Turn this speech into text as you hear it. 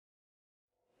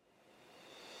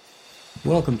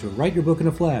Welcome to Write Your Book in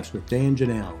a Flash with Dan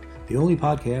Janelle, the only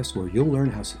podcast where you'll learn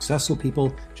how successful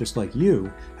people just like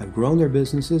you have grown their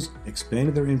businesses,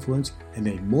 expanded their influence, and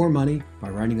made more money by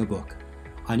writing a book.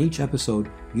 On each episode,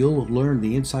 you'll learn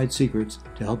the inside secrets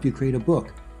to help you create a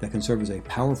book that can serve as a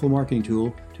powerful marketing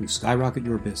tool to skyrocket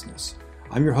your business.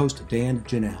 I'm your host, Dan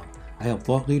Janelle. I help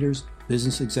thought leaders,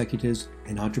 business executives,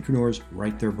 and entrepreneurs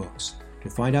write their books.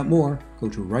 To find out more, go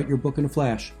to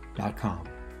writeyourbookinaflash.com.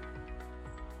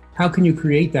 How can you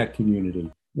create that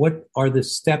community? What are the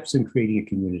steps in creating a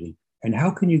community? And how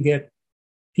can you get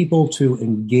people to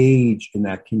engage in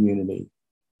that community?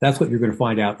 That's what you're going to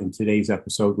find out in today's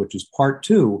episode, which is part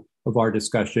 2 of our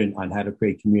discussion on how to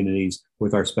create communities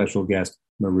with our special guest,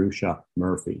 Marusha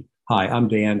Murphy. Hi, I'm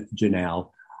Dan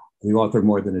Janelle, the author of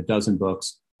more than a dozen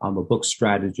books. I'm a book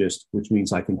strategist, which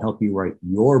means I can help you write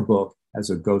your book as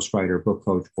a ghostwriter, book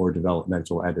coach, or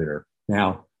developmental editor.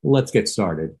 Now, let's get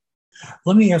started.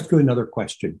 Let me ask you another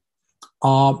question.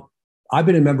 I've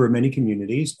been a member of many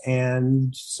communities,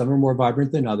 and some are more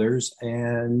vibrant than others,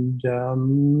 and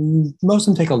most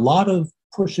of them take a lot of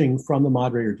pushing from the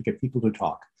moderator to get people to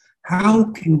talk.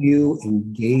 How can you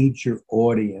engage your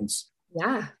audience?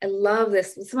 Yeah, I love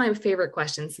this. This is my favorite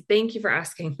question. So thank you for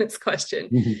asking this question.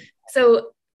 Mm-hmm.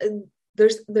 So I'm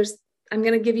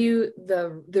going to give you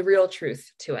the real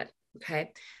truth to it.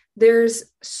 Okay. There's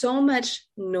so much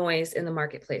noise in the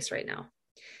marketplace right now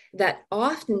that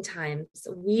oftentimes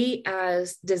we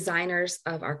as designers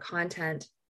of our content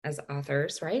as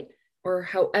authors, right? Or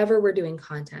however we're doing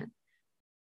content,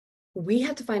 we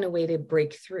have to find a way to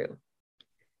break through.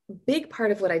 Big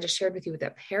part of what I just shared with you with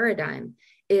that paradigm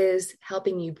is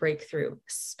helping you break through,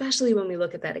 especially when we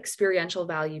look at that experiential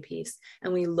value piece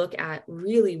and we look at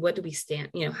really what do we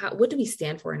stand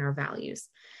for in our values.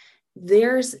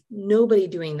 There's nobody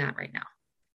doing that right now.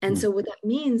 And so what that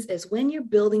means is when you're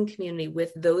building community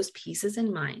with those pieces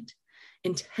in mind,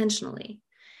 intentionally,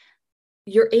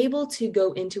 you're able to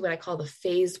go into what I call the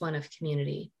phase 1 of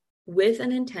community with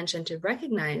an intention to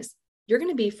recognize you're going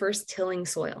to be first tilling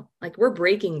soil, like we're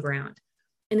breaking ground.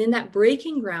 And in that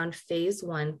breaking ground phase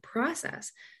 1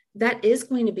 process, that is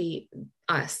going to be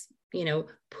us,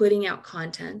 putting out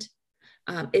content.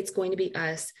 It's going to be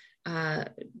us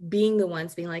being the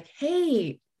ones being like,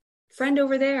 hey, friend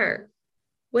over there,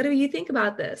 what do you think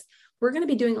about this? We're going to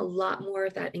be doing a lot more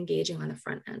of that engaging on the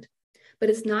front end,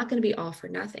 but it's not going to be all for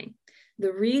nothing.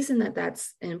 The reason that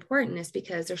that's important is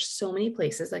because there's so many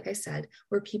places, like I said,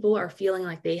 where people are feeling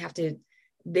like they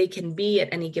can be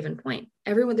at any given point.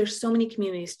 There's so many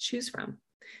communities to choose from.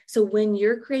 So when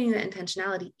you're creating that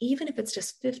intentionality, even if it's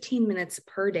just 15 minutes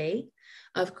per day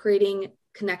of creating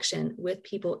connection with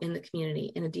people in the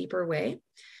community in a deeper way,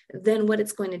 then what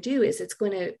it's going to do is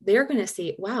they're going to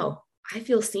see, wow, I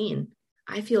feel seen.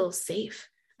 I feel safe.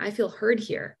 I feel heard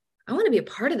here. I want to be a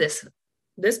part of this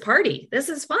party. This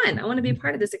is fun. I want to be a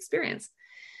part of this experience.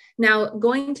 Now,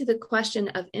 going to the question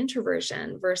of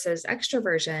introversion versus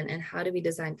extroversion and how do we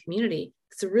design community,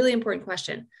 it's a really important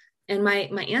question. And my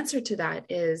answer to that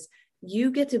is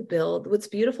what's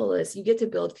beautiful is you get to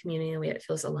build community in a way that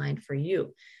feels aligned for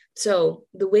you. So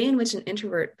the way in which an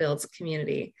introvert builds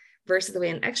community versus the way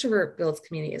an extrovert builds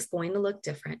community is going to look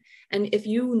different. And if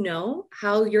you know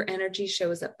how your energy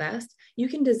shows up best, you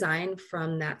can design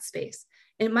from that space.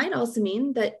 It might also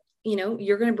mean that,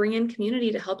 you're going to bring in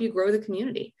community to help you grow the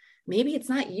community. Maybe it's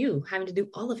not you having to do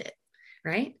all of it,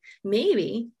 right?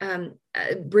 Maybe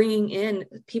bringing in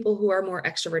people who are more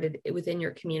extroverted within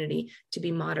your community to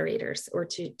be moderators or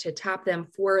to tap them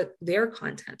for their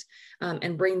content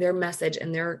and bring their message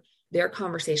and their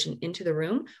conversation into the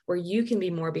room where you can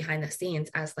be more behind the scenes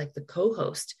as like the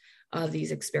co-host of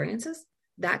these experiences.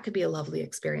 That could be a lovely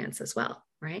experience as well,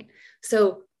 right?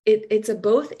 So it's a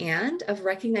both and of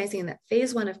recognizing that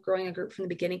phase 1 of growing a group from the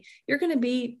beginning, you're going to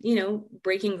be,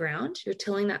 breaking ground, you're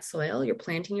tilling that soil, you're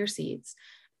planting your seeds,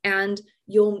 and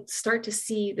you'll start to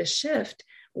see the shift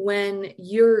when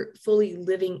you're fully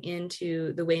living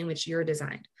into the way in which you're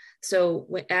designed. So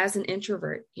as an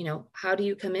introvert, how do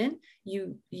you come in?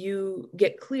 You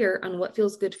get clear on what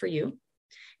feels good for you.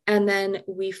 And then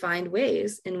we find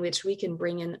ways in which we can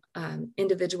bring in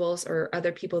individuals or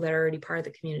other people that are already part of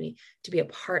the community to be a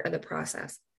part of the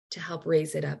process to help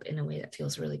raise it up in a way that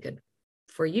feels really good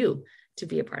for you to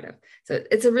be a part of. So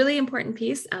it's a really important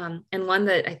piece and one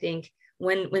that I think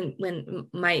when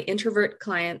my introverted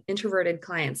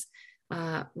clients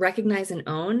recognize and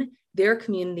own, their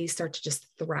communities start to just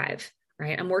thrive,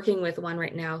 right? I'm working with one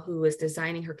right now who was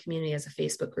designing her community as a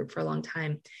Facebook group for a long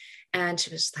time. And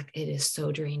she was just like, it is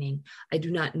so draining. I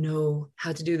do not know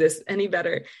how to do this any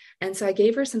better. And so I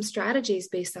gave her some strategies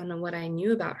based on what I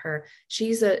knew about her.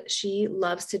 She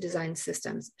loves to design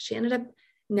systems. She ended up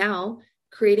now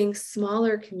creating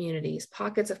smaller communities,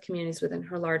 pockets of communities within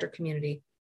her larger community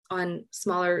on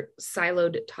smaller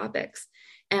siloed topics,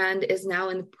 and is now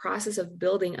in the process of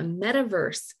building a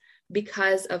metaverse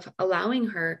because of allowing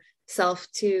herself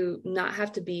to not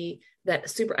have to be that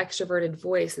super extroverted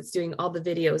voice that's doing all the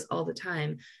videos all the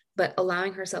time, but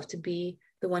allowing herself to be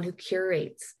the one who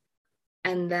curates.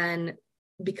 And then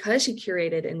because she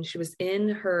curated and she was in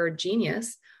her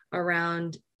genius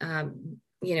around,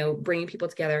 bringing people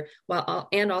together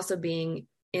and also being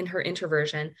in her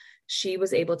introversion, she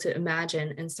was able to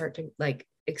imagine and start to like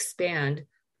expand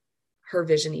her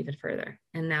vision even further,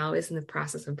 and now is in the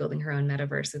process of building her own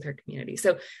metaverse with her community.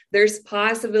 So there's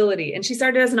possibility. And she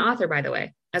started as an author, by the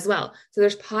way, as well. So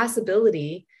there's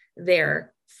possibility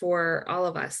there for all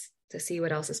of us to see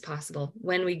what else is possible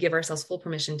when we give ourselves full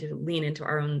permission to lean into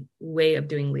our own way of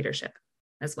doing leadership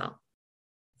as well.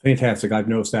 Fantastic. I've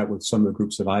noticed that with some of the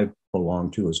groups that I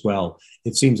belong to as well.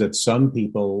 It seems that some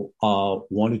people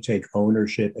want to take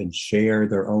ownership and share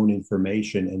their own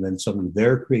information, and then suddenly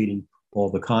they're creating all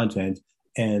the content,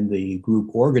 and the group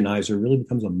organizer really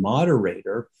becomes a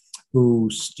moderator who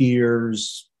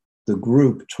steers the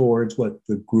group towards what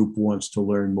the group wants to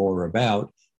learn more about.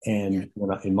 And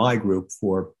in my group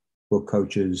for book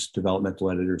coaches,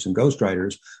 developmental editors, and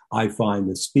ghostwriters, I find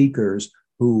the speakers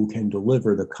who can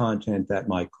deliver the content that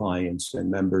my clients and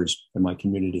members in my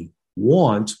community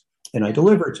want, and I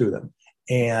deliver to them.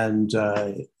 And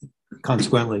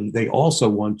consequently, they also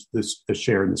want this to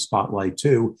share in the spotlight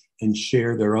too, and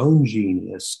share their own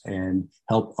genius and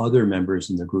help other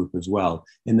members in the group as well.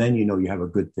 And then, you have a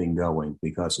good thing going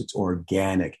because it's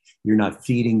organic. You're not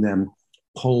feeding them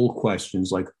poll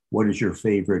questions like, what is your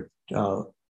favorite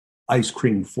ice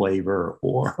cream flavor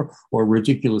or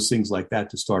ridiculous things like that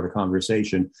to start a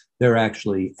conversation. They're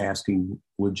actually asking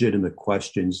legitimate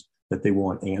questions that they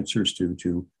want answers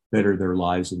to better their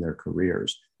lives and their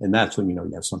careers. And that's when,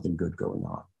 you have something good going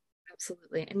on.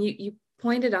 Absolutely. And you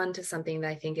pointed on to something that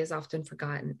I think is often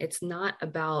forgotten. It's not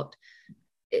about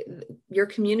your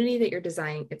community that you're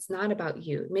designing. It's not about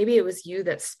you. Maybe it was you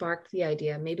that sparked the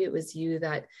idea. Maybe it was you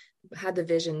that had the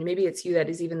vision. Maybe it's you that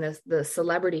is even the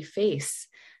celebrity face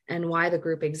and why the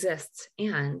group exists.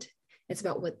 And it's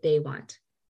about what they want.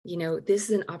 This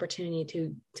is an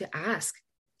opportunity to ask,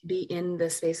 to be in the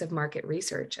space of market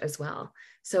research as well.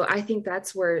 So I think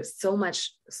that's where so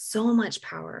much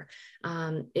power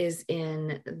is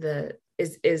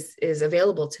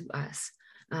available to us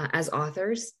as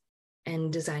authors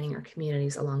and designing our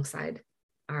communities alongside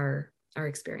our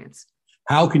experience.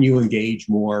 How can you engage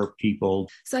more people?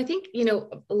 So I think,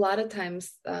 a lot of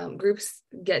times groups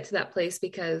get to that place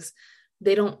because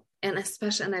they don't, and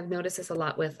I've noticed this a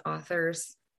lot with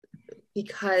authors,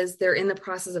 because they're in the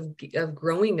process of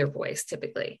growing their voice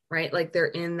typically, right? Like they're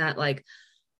in that,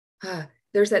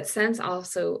 there's that sense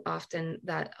also often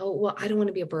that, oh, well, I don't want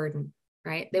to be a burden,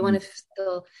 right? They want to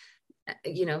still,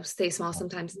 stay small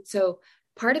sometimes. And so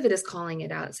part of it is calling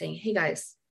it out, saying, hey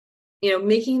guys,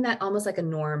 making that almost like a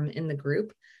norm in the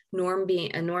group. Norm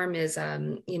is,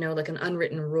 like an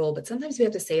unwritten rule, but sometimes we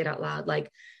have to say it out loud. Like,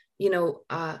 hey,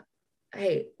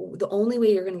 the only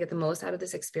way you're going to get the most out of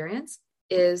this experience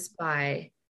is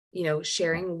by,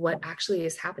 sharing what actually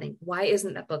is happening. Why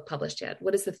isn't that book published yet?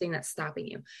 What is the thing that's stopping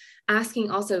you? Asking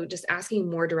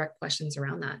more direct questions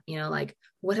around that, like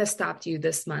what has stopped you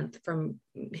this month from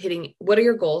hitting, what are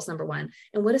your goals, number one,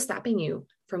 and what is stopping you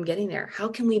from getting there? How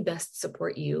can we best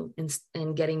support you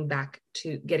in getting back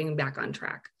on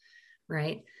track?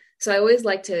 Right. So I always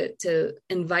like to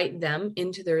invite them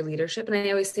into their leadership. And I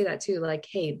always say that too, like,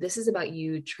 hey, this is about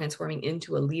you transforming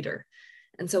into a leader.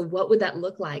 And so what would that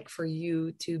look like for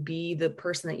you to be the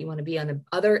person that you want to be on the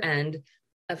other end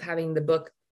of having the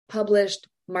book published,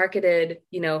 marketed,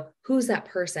 who's that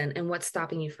person and what's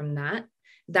stopping you from that?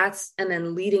 And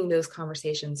then leading those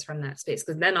conversations from that space.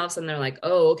 Because then all of a sudden they're like,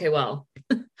 oh, okay, well,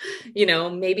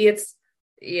 maybe it's,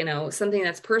 something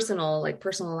that's personal, like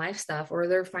personal life stuff, or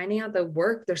they're finding out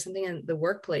there's something in the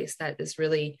workplace that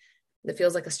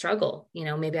feels like a struggle.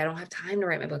 Maybe I don't have time to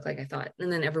write my book like I thought.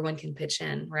 And then everyone can pitch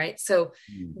in. Right. So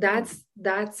that's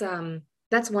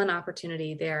one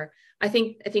opportunity there. I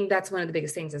think that's one of the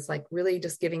biggest things is like really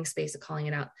just giving space to calling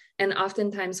it out. And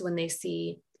oftentimes when they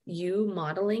see you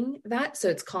modeling that, so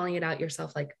it's calling it out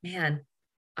yourself, like, man,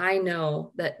 I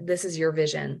know that this is your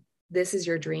vision. This is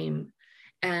your dream.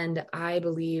 And I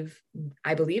believe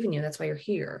in you. That's why you're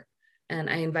here. and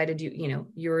I invited you,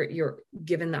 you're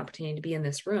given the opportunity to be in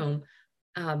this room,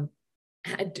 and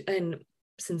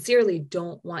sincerely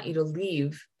don't want you to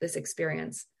leave this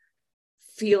experience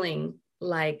feeling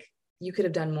like you could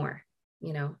have done more,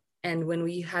 and when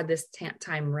we had this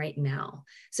time right now.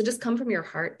 So just come from your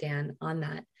heart, Dan, on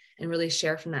that, and really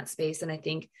share from that space. And I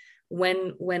think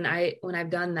when I've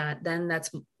done that, then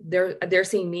they're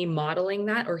seeing me modeling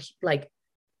that, or like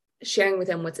sharing with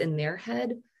them what's in their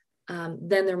head.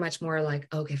 Then they're much more like,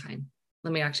 okay, fine.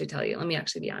 Let me actually tell you. Let me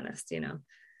actually be honest,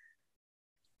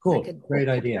 Cool. Great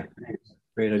idea.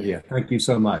 Great idea. Thank you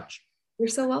so much. You're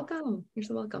so welcome. You're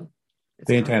so welcome.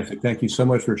 Fantastic. Thank you so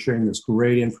much for sharing this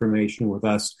great information with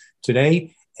us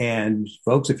today. And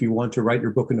folks, if you want to write your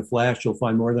book in a flash, you'll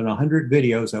find more than 100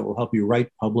 videos that will help you write,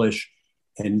 publish,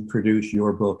 and produce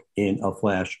your book in a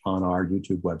flash on our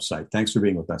YouTube website. Thanks for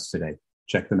being with us today.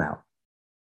 Check them out.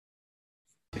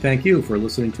 Thank you for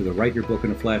listening to the Write Your Book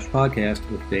in a Flash podcast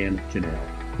with Dan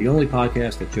Janelle, the only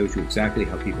podcast that shows you exactly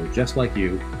how people just like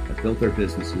you have built their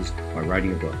businesses by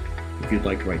writing a book. If you'd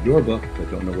like to write your book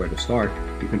but don't know where to start,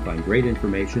 you can find great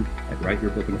information at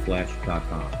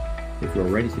writeyourbookinaflash.com. If you're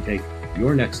ready to take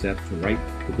your next step to write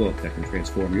the book that can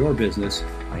transform your business,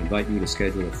 I invite you to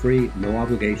schedule a free,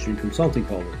 no-obligation consulting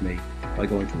call with me by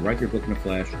going to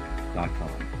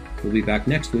writeyourbookinaflash.com. We'll be back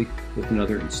next week with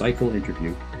another insightful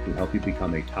interview to help you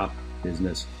become a top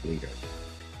business leader.